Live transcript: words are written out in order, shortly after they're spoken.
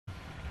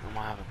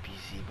gonna have a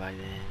PC by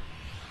then.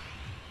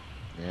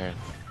 Yeah.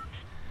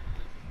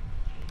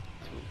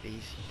 Too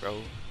easy,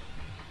 bro.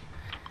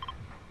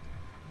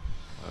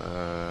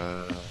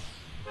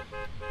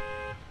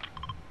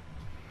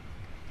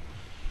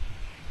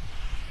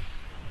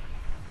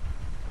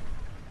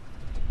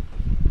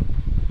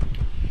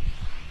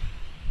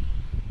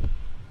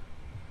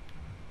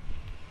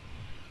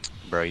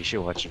 Bro, you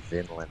should watch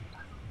Vinland.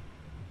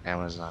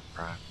 Amazon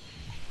Prime.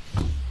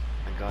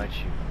 I got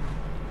you.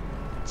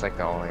 It's like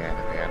the only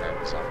anime on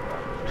Amazon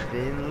Prime.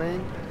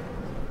 Vinland?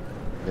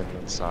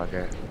 Vinland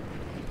Saga.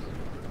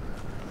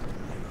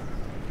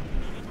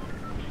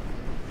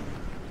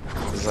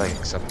 It's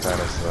like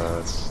subtitles though,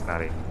 it's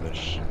not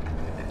English.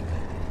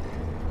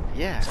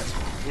 Yeah.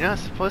 You're not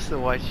supposed to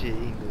watch it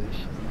in English.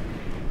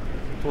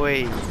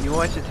 Wait, you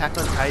watch Attack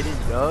on Titan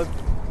dubbed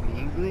in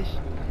English?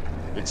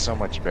 It's so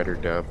much better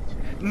dubbed.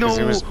 No,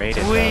 it was made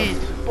in wait,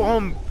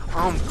 I'm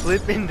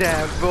clipping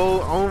that,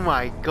 bro. Oh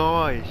my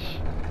gosh.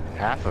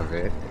 half of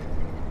it.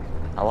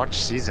 I watched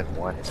season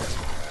 1.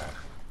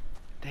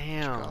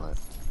 Damn.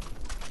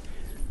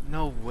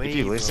 No way, If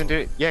you listen bro.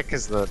 to it, yeah,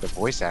 because the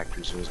voice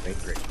actors was made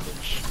for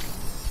English.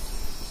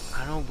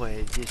 I know, but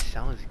it just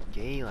sounds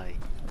gay, like.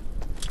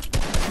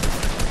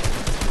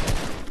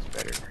 It's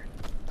better.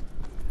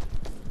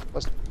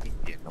 Plus,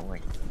 it'd be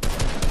annoying.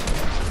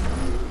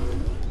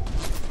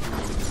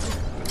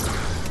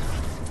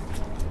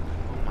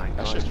 Oh my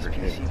That's god, just this for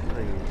PC kids.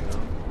 player, bro.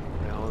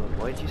 Wait, hold on,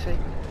 what did you say?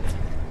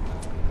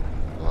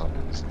 Well,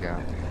 this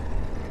guy.